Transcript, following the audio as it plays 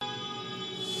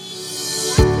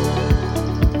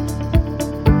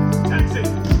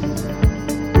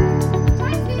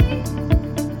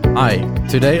Hi,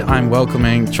 today I'm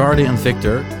welcoming Charlie and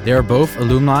Victor. They are both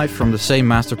alumni from the same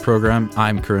master program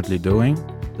I'm currently doing,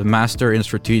 the Master in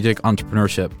Strategic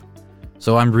Entrepreneurship.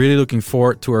 So I'm really looking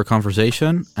forward to our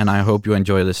conversation and I hope you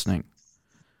enjoy listening.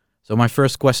 So my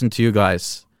first question to you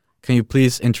guys, can you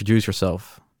please introduce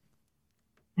yourself?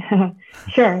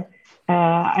 Sure.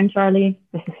 I'm Charlie.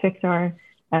 This is Victor.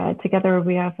 Together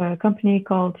we have a company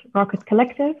called Rocket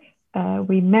Collective.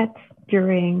 We met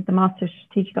during the Master of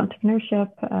Strategic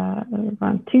Entrepreneurship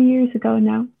around 2 years ago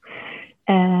now,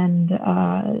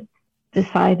 and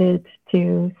decided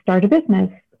to start a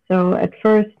business. So at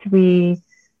first we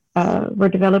were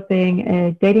developing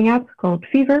a dating app called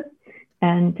Fever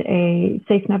and a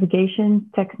safe navigation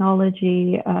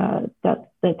technology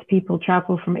that lets people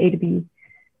travel from A to B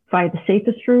via the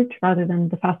safest route rather than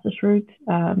the fastest route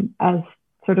as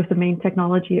sort of the main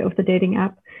technology of the dating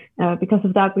app. Because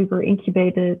of that, we were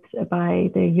incubated by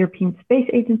the European Space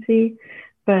Agency,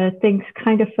 but things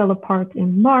kind of fell apart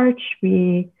in March.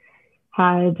 We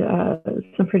had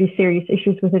some pretty serious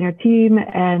issues within our team,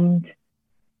 and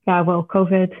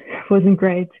COVID wasn't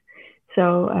great.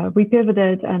 So we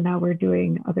pivoted, and now we're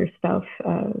doing other stuff.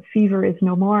 Fever is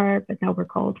no more, but now we're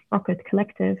called Rocket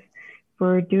Collective.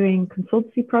 We're doing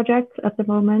consultancy projects at the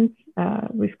moment.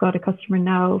 We've got a customer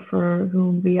now for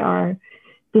whom we are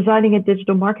designing a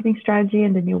digital marketing strategy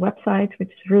and a new website, which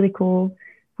is really cool.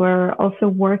 We're also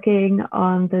working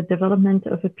on the development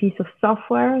of a piece of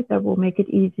software that will make it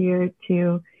easier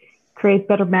to create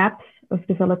better maps of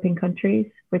developing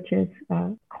countries, which is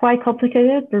quite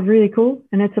complicated, but really cool.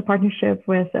 And it's a partnership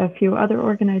with a few other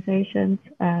organizations.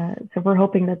 So we're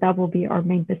hoping that that will be our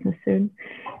main business soon.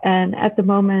 And at the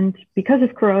moment, because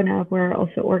of Corona, we're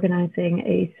also organizing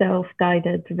a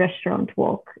self-guided restaurant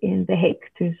walk in The Hague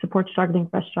to support struggling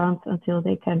restaurants until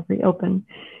they can reopen,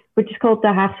 which is called the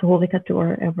Haagse Horeca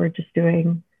Tour. And we're just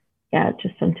doing,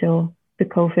 just until the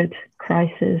COVID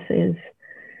crisis is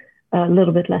a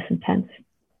little bit less intense.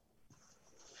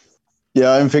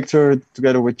 Yeah, I'm Victor.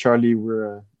 Together with Charlie,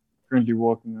 we're currently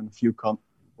working on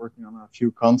a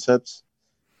few concepts.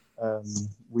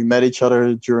 We met each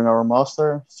other during our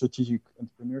master, Strategic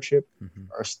Entrepreneurship.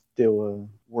 Are still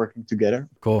working together.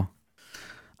 Cool.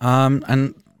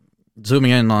 And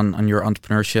zooming in on your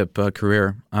entrepreneurship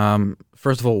career,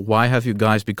 first of all, why have you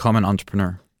guys become an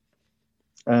entrepreneur?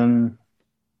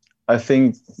 I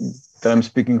think that I'm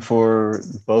speaking for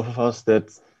both of us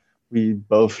that we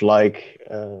both like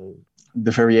the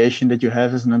variation that you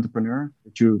have as an entrepreneur,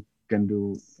 that you can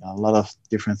do a lot of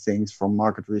different things from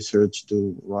market research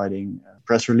to writing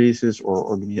press releases or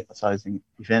organizing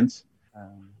events.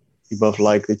 We both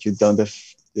like that you don't have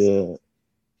the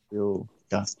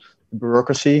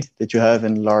bureaucracy that you have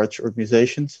in large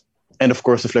organizations. And of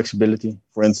course, the flexibility.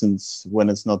 For instance, when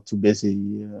it's not too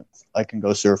busy, I can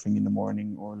go surfing in the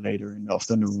morning or later in the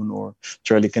afternoon, or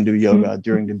Charlie can do yoga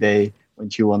during the day when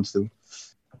she wants to.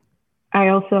 I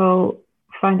also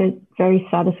find it very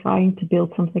satisfying to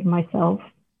build something myself.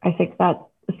 I think that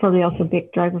is probably also a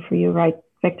big driver for you, right,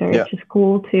 Victor? Yeah. It's just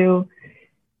cool to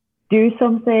do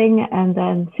something and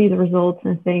then see the results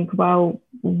and think, wow,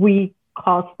 we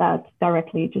caused that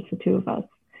directly, just the two of us.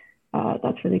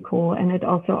 That's really cool. And it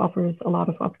also offers a lot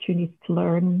of opportunities to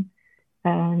learn.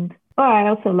 And I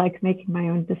also like making my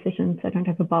own decisions. I don't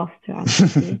have a boss to answer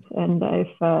to. And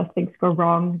if things go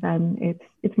wrong, then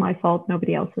it's my fault,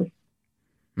 nobody else's.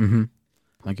 Mm-hmm.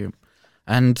 Thank you.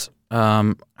 And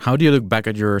how do you look back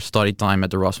at your study time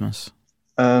at Erasmus?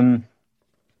 For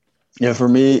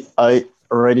me, I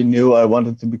already knew I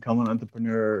wanted to become an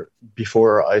entrepreneur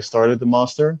before I started the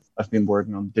master. I've been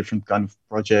working on different kind of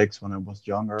projects when I was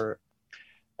younger.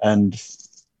 And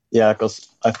because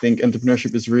I think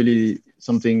entrepreneurship is really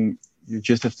something you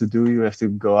just have to do. You have to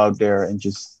go out there and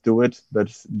just do it.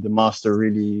 But the master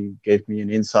really gave me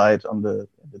an insight on the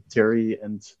theory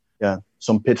and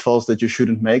some pitfalls that you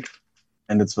shouldn't make.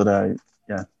 And that's what I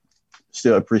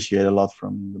still appreciate a lot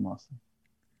from the master.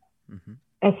 Mm-hmm.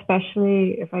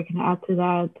 Especially if I can add to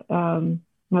that,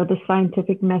 the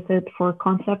scientific method for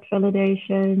concept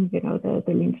validation,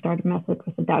 the lean startup method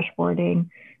with the dashboarding,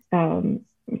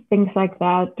 things like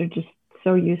that, they're just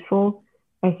so useful.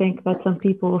 I think that some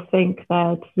people think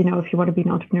that, if you want to be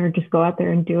an entrepreneur, just go out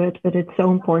there and do it. But it's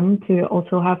so important to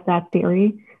also have that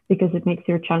theory because it makes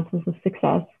your chances of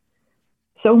success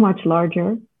so much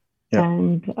larger. Yeah.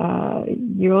 And I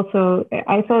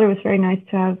thought it was very nice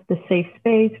to have the safe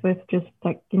space with just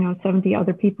 70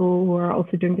 other people who are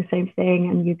also doing the same thing,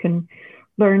 and you can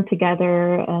learn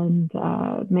together and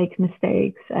make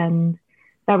mistakes. And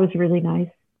that was really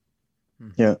nice.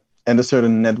 Yeah. And a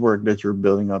certain network that you're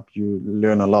building up, you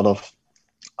learn a lot of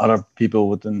other people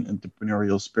with an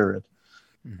entrepreneurial spirit.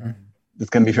 Mm-hmm.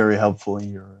 That can be very helpful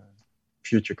in your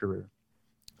future career.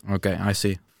 Okay, I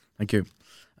see. Thank you.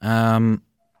 And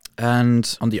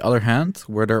on the other hand,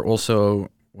 were there also,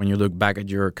 when you look back at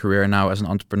your career now as an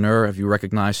entrepreneur, have you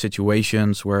recognized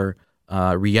situations where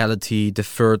reality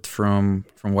differed from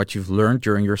what you've learned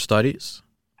during your studies?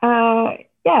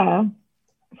 Yeah.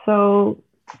 So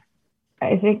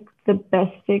I think the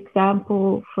best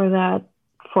example for that,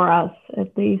 for us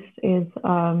at least, is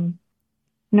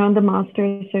in the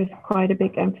masters, there's quite a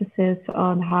big emphasis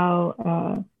on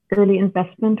how early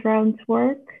investment rounds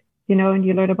work, and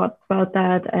you learn about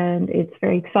that, and it's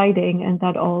very exciting. And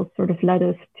that all sort of led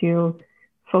us to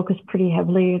focus pretty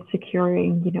heavily on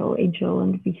securing, angel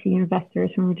and VC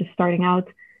investors when we were just starting out,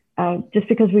 just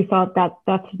because we thought that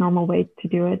that's a normal way to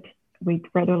do it. We'd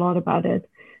read a lot about it,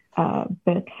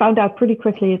 but found out pretty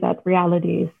quickly that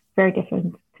reality is very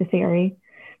different to theory.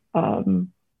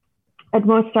 At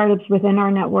most startups within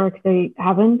our network, they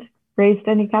haven't raised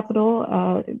any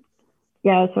capital.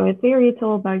 So in theory, it's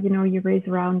all about, you raise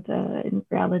around. In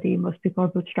reality, most people are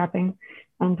bootstrapping,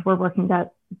 and we're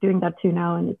doing that too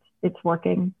now, and it's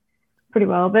working pretty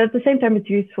well. But at the same time, it's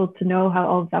useful to know how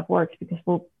all of that works, because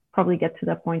we'll probably get to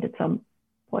that point at some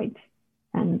point,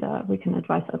 and we can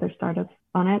advise other startups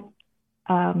on it.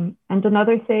 And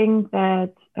another thing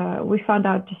that we found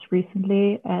out just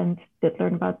recently and did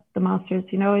learn about the masters,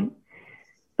 in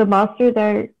the master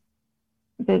there,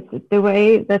 the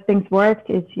way that things worked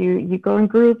is you go in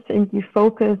groups and you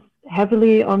focus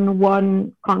heavily on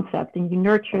one concept, and you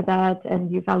nurture that,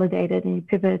 and you validate it, and you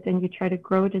pivot, and you try to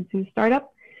grow it into a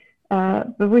startup.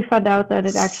 But we found out that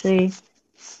it actually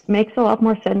makes a lot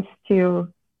more sense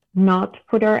to not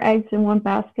put our eggs in one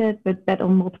basket, but bet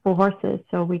on multiple horses.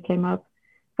 So we came up,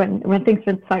 when things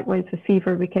went sideways with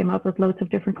Fever, we came up with loads of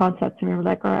different concepts, and we were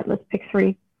like, all right, let's pick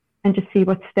 3 and just see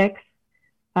what sticks.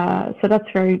 So that's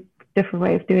a very different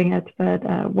way of doing it, but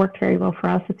worked very well for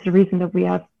us. It's the reason that we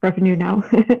have revenue now.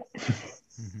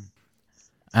 Mm-hmm.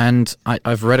 And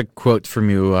I've read a quote from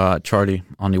you, Charlie,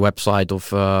 on the website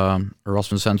of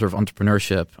Erasmus Center of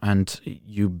Entrepreneurship, and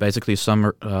you basically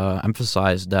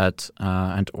emphasized that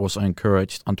and also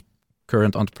encouraged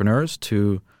current entrepreneurs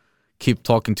to keep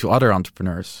talking to other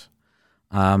entrepreneurs.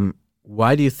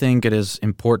 Why do you think it is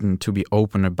important to be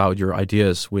open about your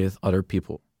ideas with other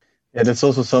people? Yeah, that's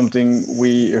also something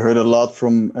we heard a lot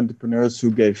from entrepreneurs who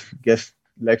gave guest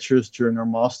lectures during our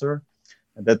master,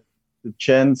 and that the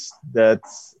chance that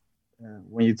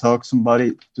when you talk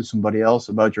to somebody else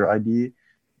about your idea,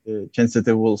 the chance that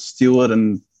they will steal it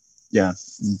and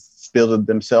build it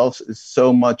themselves is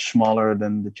so much smaller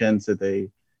than the chance that they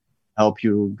help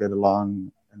you get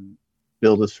along and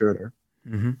build it further.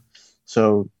 Mm-hmm.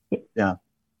 So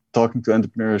talking to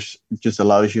entrepreneurs just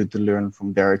allows you to learn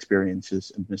from their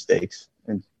experiences and mistakes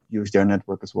and use their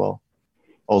network as well.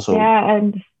 Also,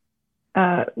 and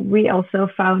we also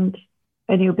found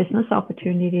a new business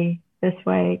opportunity this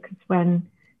way, because when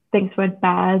things went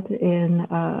bad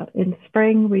in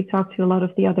spring, we talked to a lot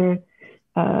of the other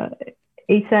ASA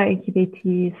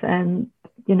incubatees, and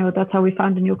that's how we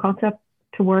found a new concept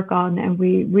to work on, and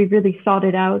we really thought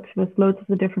it out with loads of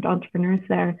the different entrepreneurs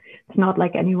there. It's not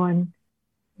like anyone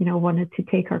wanted to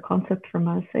take our concept from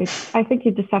us. I think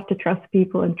you just have to trust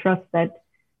people and trust that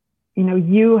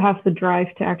you have the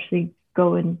drive to actually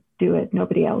go and do it,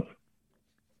 nobody else.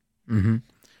 Mm-hmm.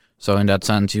 So in that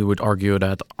sense, you would argue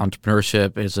that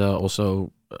entrepreneurship is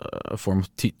also a form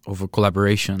of a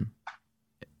collaboration.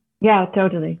 Yeah,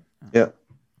 totally. Yeah.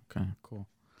 Okay, cool.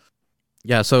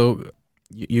 Yeah, so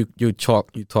you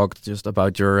talked just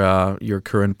about your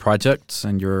current projects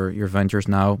and your ventures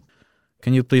now.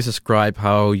 Can you please describe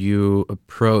how you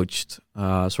approached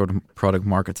sort of product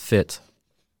market fit?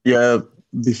 Yeah,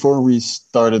 before we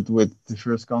started with the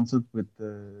first concept with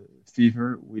the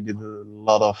Fever, we did a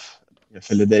lot of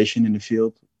validation in the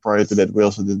field. Prior to that, we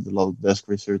also did a lot of desk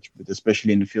research, but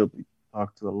especially in the field, we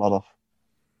talked to a lot of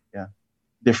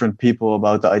different people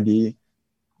about the idea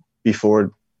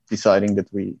before deciding that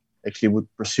we actually would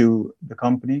pursue the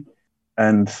company.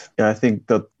 And I think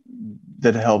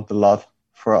that helped a lot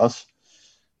for us.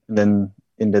 And then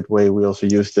in that way, we also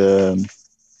used the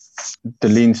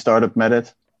lean startup method.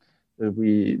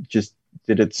 We just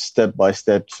did it step by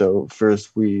step. So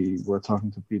first we were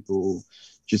talking to people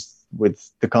just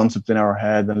with the concept in our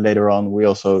head, and later on we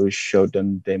also showed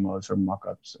them demos or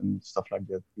mock-ups and stuff like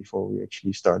that before we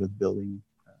actually started building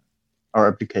our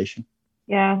application.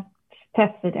 Yeah,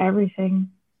 tested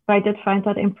everything. But I did find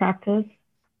that in practice,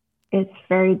 it's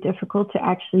very difficult to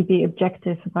actually be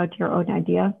objective about your own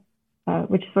idea,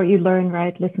 which is what you learn,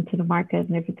 right? Listen to the market,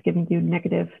 and if it's giving you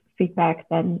negative feedback,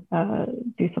 then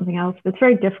do something else. But it's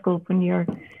very difficult when you're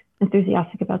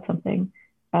enthusiastic about something.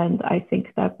 And I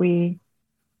think that we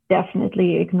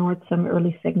definitely ignored some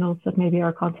early signals that maybe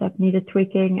our concept needed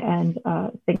tweaking, and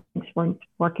things weren't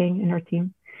working in our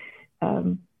team,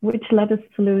 which led us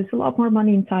to lose a lot more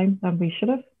money and time than we should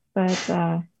have.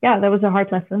 But that was a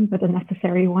hard lesson, but a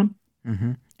necessary one.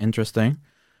 Mm-hmm. Interesting.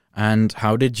 And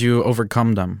how did you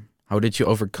overcome them? How did you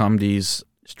overcome these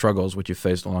struggles which you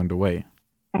faced along the way?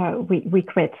 We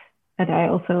quit. And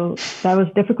that was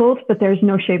difficult, but there's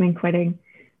no shame in quitting.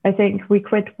 I think we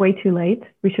quit way too late.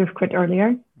 We should have quit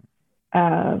earlier.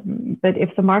 But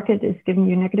if the market is giving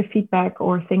you negative feedback,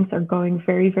 or things are going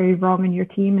very, very wrong in your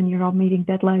team, and you're not meeting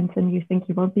deadlines, and you think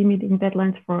you won't be meeting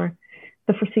deadlines for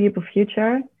the foreseeable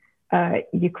future,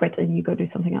 you quit and you go do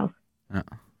something else. Yeah.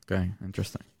 Okay.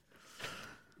 Interesting.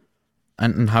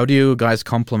 And how do you guys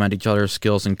complement each other's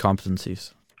skills and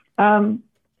competencies?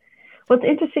 Well, it's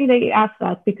interesting that you asked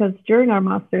that, because during our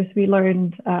masters, we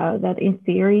learned that in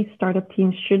theory, startup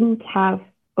teams shouldn't have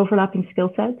overlapping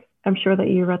skill sets. I'm sure that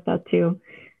you read that too.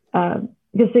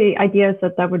 Because the idea is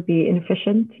that would be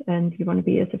inefficient, and you want to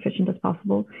be as efficient as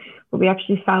possible. But we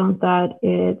actually found that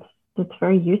it's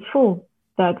very useful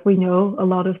that we know a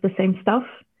lot of the same stuff,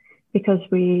 because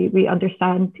we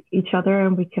understand each other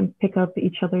and we can pick up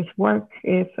each other's work.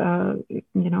 If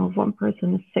one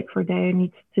person is sick for a day and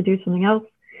needs to do something else,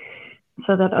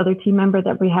 so that other team member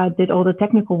that we had did all the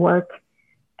technical work,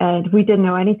 and we didn't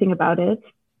know anything about it.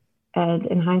 And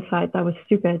in hindsight, that was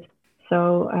stupid.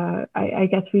 So I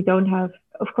guess we don't have,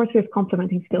 of course, we have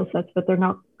complementing skill sets, but they're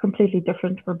not completely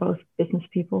different for both business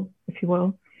people, if you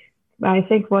will. But I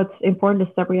think what's important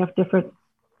is that we have different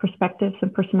perspectives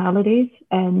and personalities,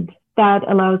 and that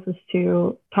allows us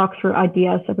to talk through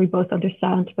ideas that we both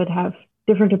understand but have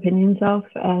different opinions of,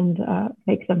 and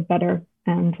make them better.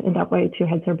 And in that way, two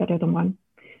heads are better than one.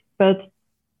 But,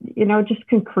 just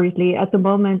concretely, at the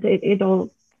moment, it all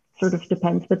sort of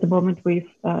depends. But at the moment, we've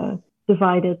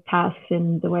divided tasks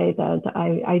in the way that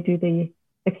I do the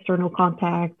external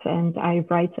contact and I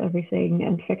write everything,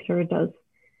 and Victor does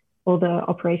all the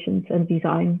operations and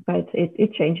design, but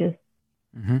it changes.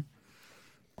 Mm-hmm.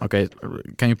 Okay,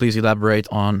 can you please elaborate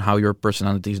on how your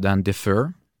personalities then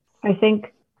differ? I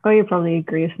think, you probably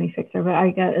agree with me, Victor, but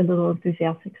I get a little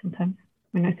enthusiastic sometimes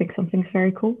when I think something's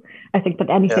very cool. I think that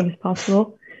anything is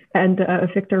possible, and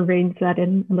Victor reins that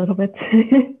in a little bit.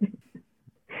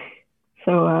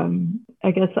 So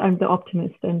I guess I'm the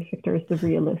optimist and Victor is the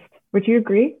realist. Would you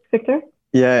agree, Victor?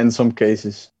 Yeah, in some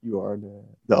cases you are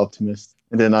the optimist,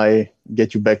 and then I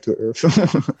get you back to earth.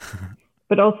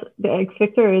 But also,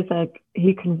 Victor is like,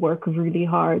 he can work really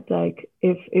hard. Like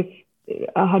if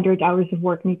 100 hours of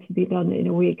work needs to be done in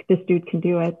a week, this dude can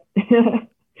do it.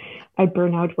 I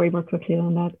burn out way more quickly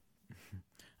than that.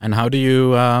 And how do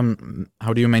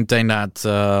you maintain that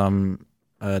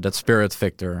that spirit,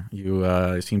 Victor?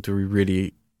 You seem to be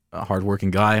really a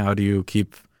hardworking guy. How do you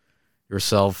keep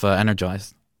yourself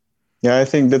energized? Yeah, I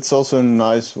think that's also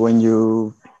nice when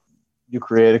you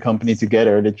create a company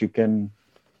together, that you can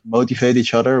motivate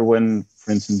each other when, for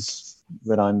instance,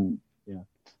 when I'm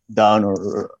down,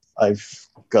 or I've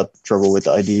got trouble with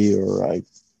the idea, or I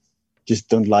just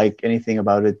don't like anything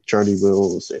about it. Charlie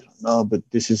will say, no, but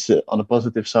this is on the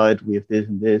positive side. We have this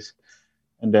and this.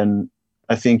 And then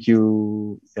I think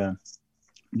you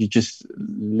just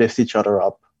lift each other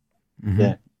up. Mm-hmm.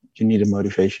 Yeah, you need a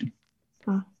motivation.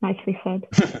 Oh, nicely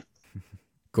said.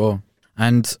 Cool.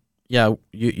 And yeah,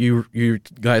 you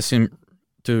guys seem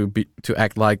to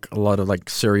act like a lot of like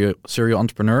serial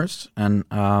entrepreneurs, and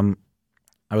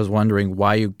I was wondering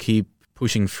why you keep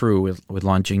pushing through with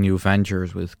launching new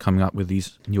ventures, with coming up with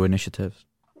these new initiatives.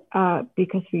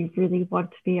 Because we really want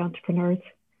to be entrepreneurs,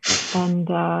 and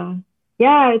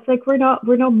it's like we're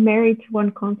not married to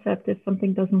one concept. If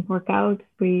something doesn't work out,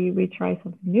 we try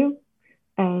something new,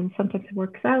 and sometimes it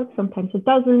works out, sometimes it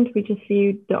doesn't. We just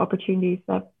see the opportunities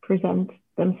that present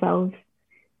themselves,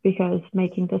 because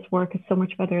making this work is so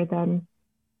much better than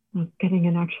getting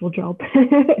an actual job,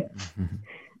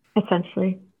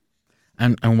 essentially.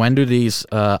 And when do these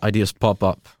ideas pop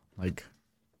up? Like,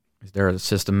 is there a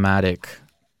systematic?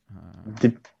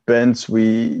 Depends.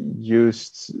 We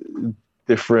used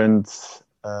different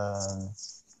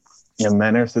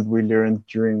manners that we learned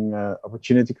during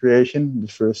opportunity creation, the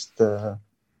first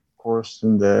course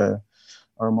in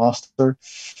our master.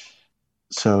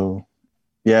 So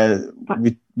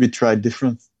we tried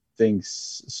different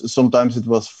things. Sometimes it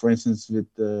was, for instance, with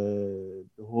the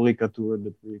Horeca tour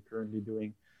that we're currently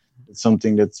doing. It's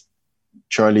something that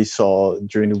Charlie saw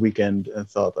during the weekend and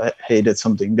thought, hey, that's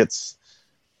something that's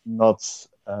not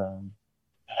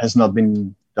has not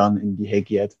been done in The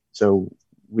Hague yet. So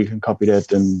we can copy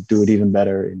that and do it even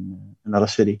better in another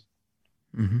city.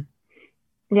 Mm-hmm.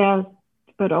 Yeah,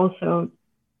 but also,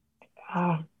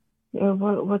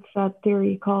 what's that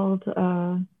theory called?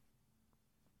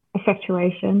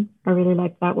 Effectuation. I really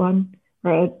like that one.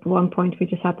 Where at one point we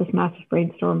just had this massive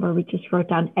brainstorm where we just wrote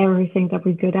down everything that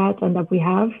we're good at and that we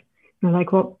have. And we're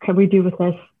like, what can we do with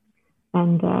this?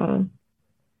 And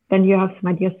then you have some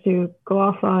ideas to go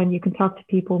off on. You can talk to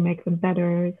people, make them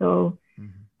better. So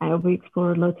we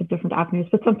explore loads of different avenues,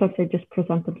 but sometimes they just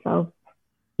present themselves.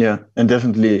 Yeah, and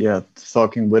definitely,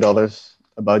 talking with others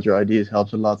about your ideas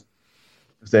helps a lot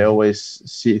because they always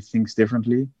see things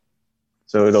differently.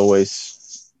 So it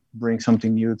always brings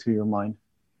something new to your mind,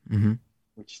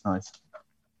 which is nice.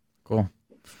 Cool.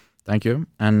 Thank you.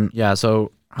 And yeah,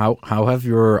 so how have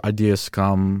your ideas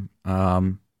come?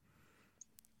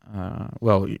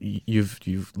 Well,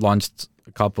 you've launched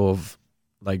a couple of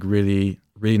like really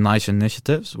nice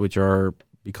initiatives, which are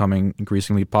becoming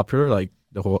increasingly popular, like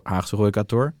the Haagse Horeca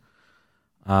Tour.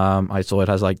 I saw it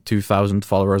has like 2,000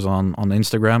 followers on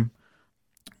Instagram.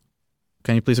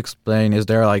 Can you please explain, is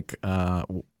there like a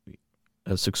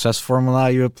success formula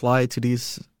you apply to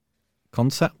these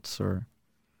concepts, or?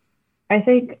 I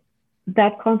think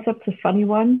that concept's a funny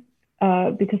one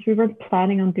because we weren't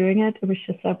planning on doing it. It was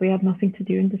just that we had nothing to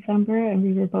do in December and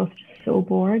we were both just so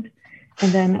bored.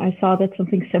 And then I saw that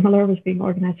something similar was being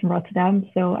organized in Rotterdam.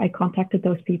 So I contacted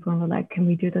those people and were like, can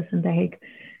we do this in The Hague?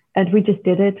 And we just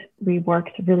did it. We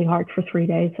worked really hard for 3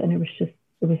 days and it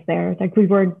was there. Like we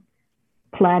weren't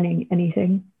planning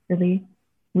anything really.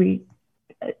 We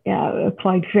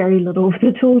applied very little of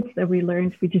the tools that we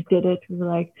learned. We just did it. We were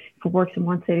like, if it works in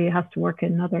one city, it has to work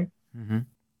in another.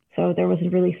 So there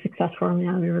wasn't really success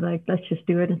formula. We were like, let's just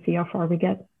do it and see how far we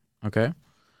get. Okay.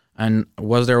 And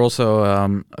was there also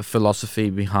a philosophy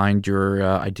behind your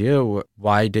idea?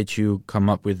 Why did you come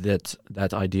up with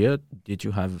that idea? Did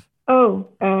you have?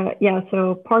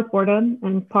 So part boredom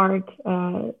and part,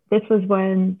 this was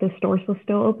when the stores were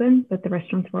still open, but the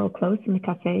restaurants were all closed and the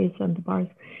cafes and the bars.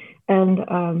 And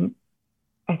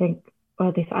I think,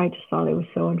 I just thought it was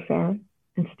so unfair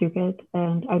and stupid.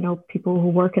 And I know people who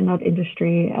work in that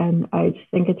industry, and I just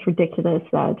think it's ridiculous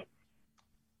that,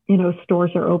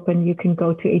 stores are open. You can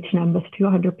go to H&M with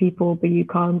 200 people, but you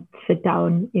can't sit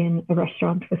down in a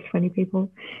restaurant with 20 people.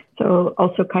 So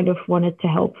also kind of wanted to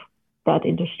help that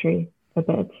industry a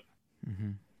bit.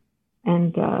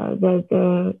 And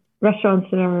the restaurants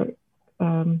that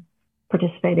are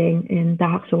participating in the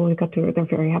Haagse Horeca Tour, they're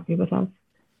very happy with us.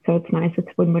 So it's nice. It's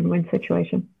a win-win-win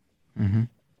situation.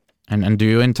 And do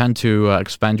you intend to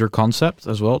expand your concept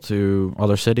as well to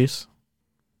other cities?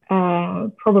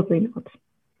 Probably not.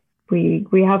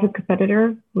 We have a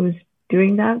competitor who's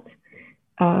doing that,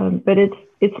 but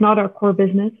it's not our core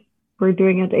business. We're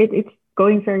doing it. It's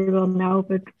going very well now,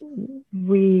 but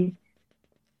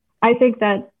I think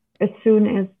that as soon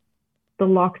as the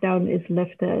lockdown is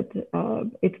lifted,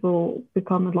 it will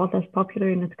become a lot less popular,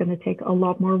 and it's going to take a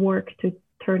lot more work to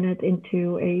turn it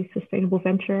into a sustainable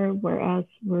venture, whereas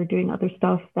we're doing other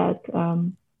stuff that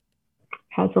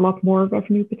has a lot more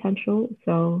revenue potential.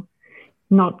 So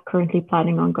not currently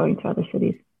planning on going to other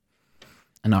cities.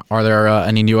 And are there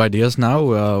any new ideas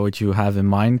now which you have in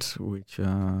mind, which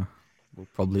will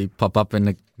probably pop up in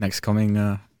the next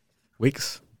coming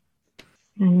weeks?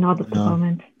 Not at the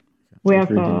moment. We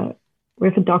have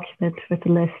a document with a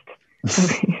list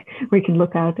we can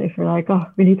look at if we're like,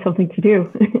 we need something to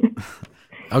do.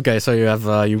 Okay, so you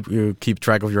have you keep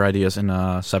track of your ideas in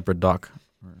a separate doc.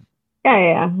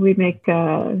 Yeah. We make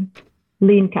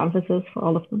lean canvases for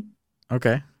all of them.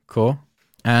 Okay, cool.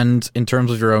 And in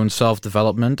terms of your own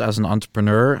self-development as an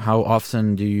entrepreneur, how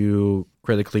often do you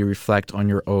critically reflect on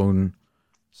your own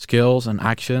skills and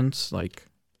actions? Like,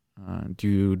 do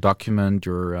you document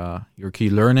your key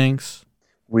learnings?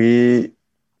 We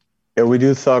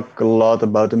do talk a lot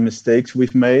about the mistakes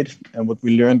we've made and what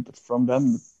we learned from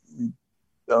them. We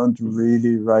don't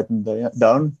really write them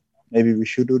down. Maybe we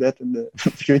should do that in the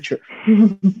future.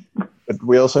 But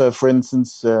we also have, for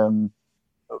instance,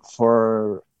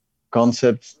 for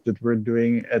concepts that we're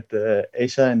doing at the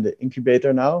ESA and the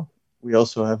incubator now, we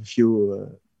also have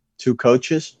two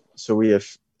coaches. So we have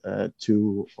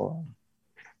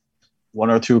one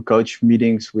or two coach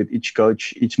meetings with each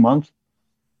coach each month.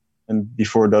 And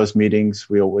before those meetings,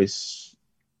 we always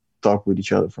talk with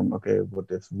each other from, okay, what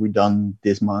have we done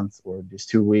this month or these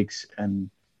 2 weeks, and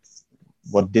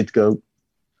what did go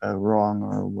wrong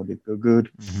or what did go good.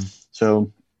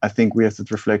 So I think we have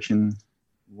that reflection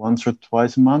once or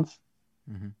twice a month.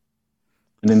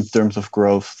 And in terms of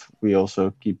growth, we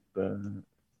also keep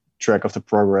track of the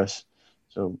progress.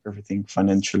 So everything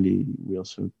financially, we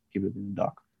also keep it in the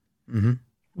doc.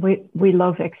 We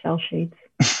love Excel sheets.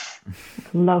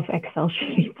 Love Excel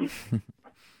sheets.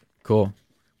 Cool.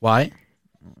 Why?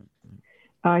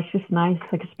 It's just nice.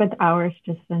 Like I spent hours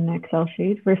just in an Excel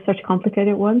sheet. We're such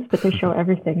complicated ones, but they show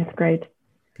everything. It's great.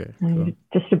 Okay. I'm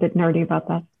just a bit nerdy about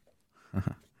that.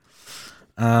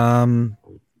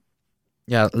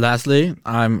 Yeah. Lastly,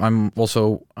 I'm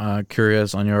also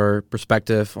curious on your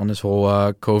perspective on this whole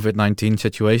COVID-19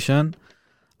 situation.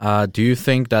 Do you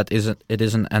think that it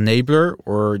is an enabler,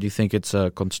 or do you think it's a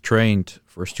constraint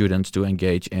for students to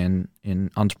engage in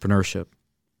entrepreneurship?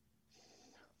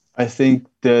 I think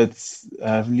that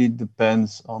heavily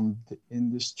depends on the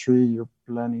industry you're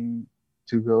planning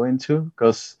to go into,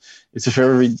 because it's a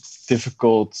very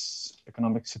difficult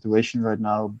economic situation right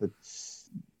now. But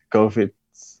COVID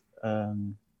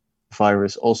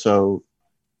virus also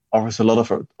offers a lot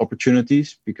of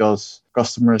opportunities, because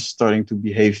customers starting to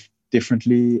behave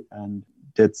differently, and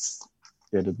that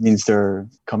means there are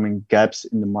coming gaps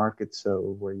in the market,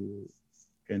 so where you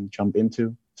can jump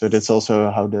into. So that's also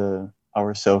how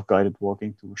our self-guided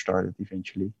walking tour started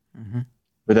eventually. Mm-hmm.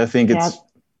 But I think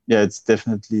it's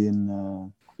definitely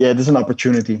it is an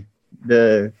opportunity,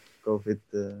 the COVID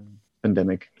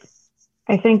pandemic.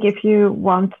 I think if you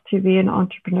want to be an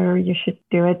entrepreneur, you should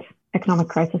do it, economic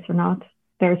crisis or not.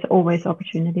 There's always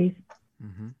opportunities.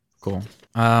 Mm-hmm. Cool.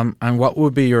 And what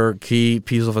would be your key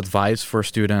piece of advice for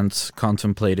students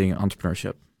contemplating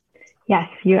entrepreneurship? Yes,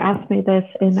 you asked me this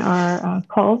in our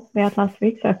call we had last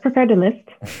week, so I've prepared a list.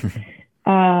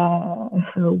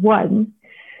 One,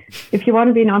 if you want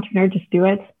to be an entrepreneur, just do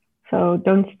it. So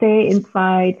don't stay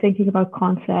inside thinking about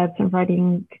concepts and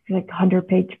writing like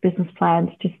 100-page business plans.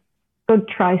 Just go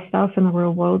try stuff in the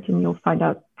real world, and you'll find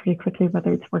out pretty quickly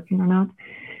whether it's working or not.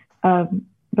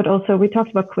 But also, we talked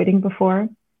about quitting before.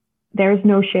 There is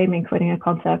no shame in quitting a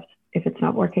concept if it's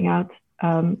not working out.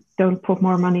 Don't put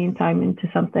more money and time into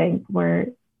something where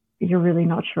you're really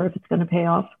not sure if it's going to pay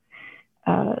off.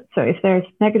 So if there's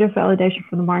negative validation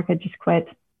from the market, just quit.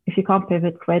 If you can't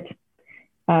pivot, quit.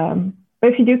 But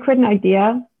if you do quit an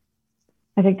idea,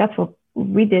 I think that's what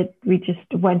we did. We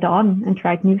just went on and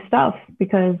tried new stuff,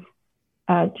 because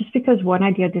just because one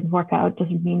idea didn't work out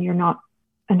doesn't mean you're not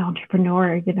an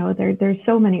entrepreneur. You know, there's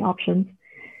so many options.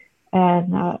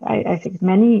 And I think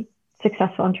many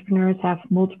successful entrepreneurs have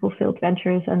multiple failed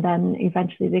ventures, and then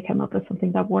eventually they come up with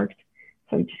something that worked.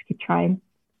 So you just keep trying.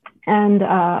 And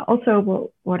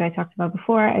also what I talked about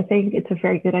before, I think it's a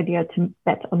very good idea to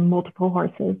bet on multiple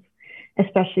horses,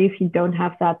 especially if you don't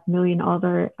have that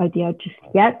million-dollar idea just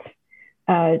yet.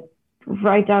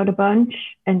 Write out a bunch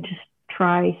and just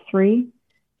try 3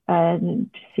 and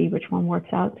see which one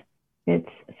works out.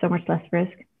 It's so much less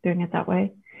risk doing it that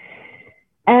way.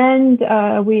 And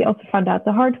we also found out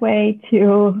the hard way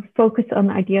to focus on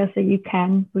ideas that you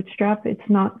can bootstrap. It's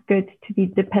not good to be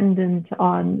dependent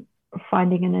on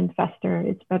finding an investor.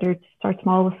 It's better to start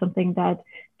small with something that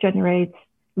generates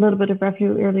a little bit of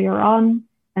revenue earlier on,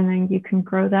 and then you can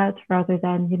grow that, rather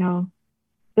than,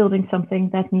 building something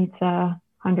that needs a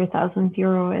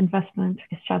 €100,000 investment,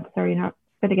 because chances are you're not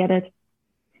going to get it.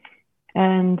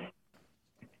 And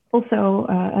also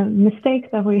a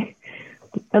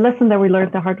lesson that we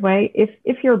learned the hard way,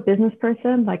 if you're a business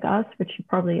person like us, which you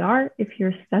probably are, if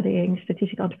you're studying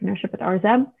strategic entrepreneurship at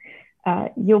RSM,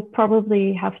 you'll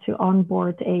probably have to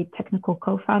onboard a technical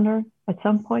co-founder at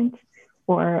some point,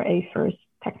 or a first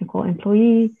technical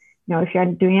employee. If you're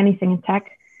doing anything in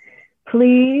tech,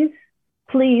 please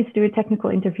do a technical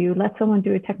interview. Let someone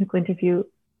do a technical interview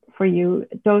for you.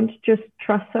 Don't just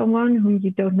trust someone whom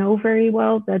you don't know very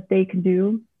well that they can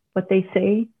do what they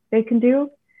say they can do.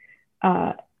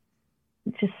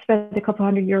 Just spend a couple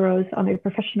 €100 on a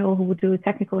professional who will do a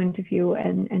technical interview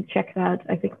and check that.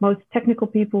 I think most technical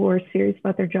people who are serious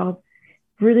about their job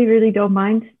really, really don't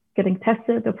mind getting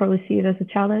tested. They'll probably see it as a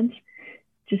challenge.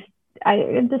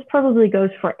 This probably goes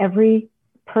for every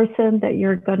person that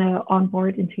you're going to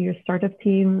onboard into your startup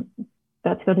team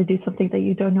that's going to do something that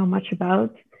you don't know much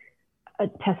about.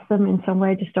 Test them in some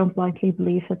way. Just don't blindly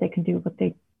believe that they can do what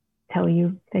they tell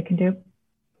you they can do.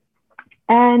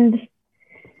 And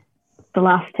the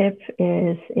last tip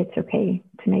is, it's okay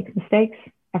to make mistakes.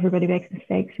 Everybody makes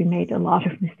mistakes. We made a lot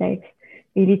of mistakes.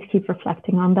 You need to keep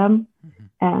reflecting on them,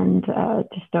 and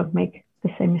just don't make the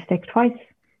same mistake twice,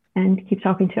 and keep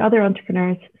talking to other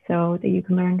entrepreneurs so that you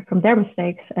can learn from their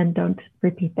mistakes and don't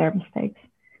repeat their mistakes.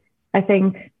 I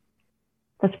think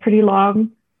that's pretty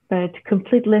long, but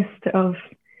complete list of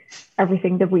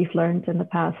everything that we've learned in the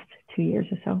past 2 years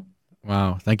or so.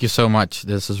 Wow, thank you so much.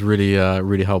 This is really,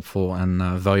 really helpful and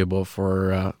valuable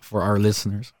for our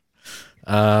listeners.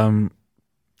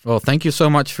 Well, thank you so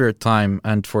much for your time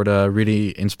and for the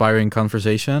really inspiring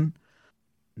conversation.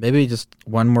 Maybe just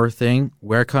one more thing.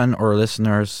 Where can our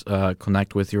listeners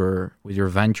connect with your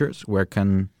ventures? Where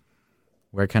can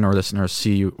our listeners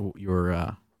see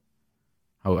your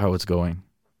how it's going?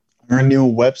 Our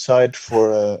new website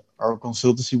for our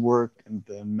consultancy work and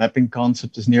the mapping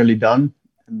concept is nearly done,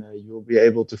 and you will be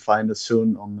able to find us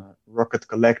soon on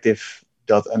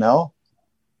rocketcollective.nl.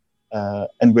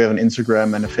 And we have an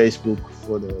Instagram and a Facebook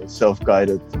for the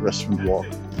self-guided restaurant walk.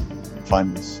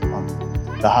 Find us on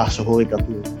the Haagse Horeca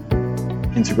Tour,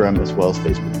 Instagram as well as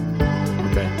Facebook.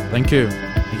 Okay, thank you.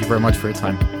 Thank you very much for your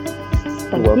time.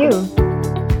 Thank you.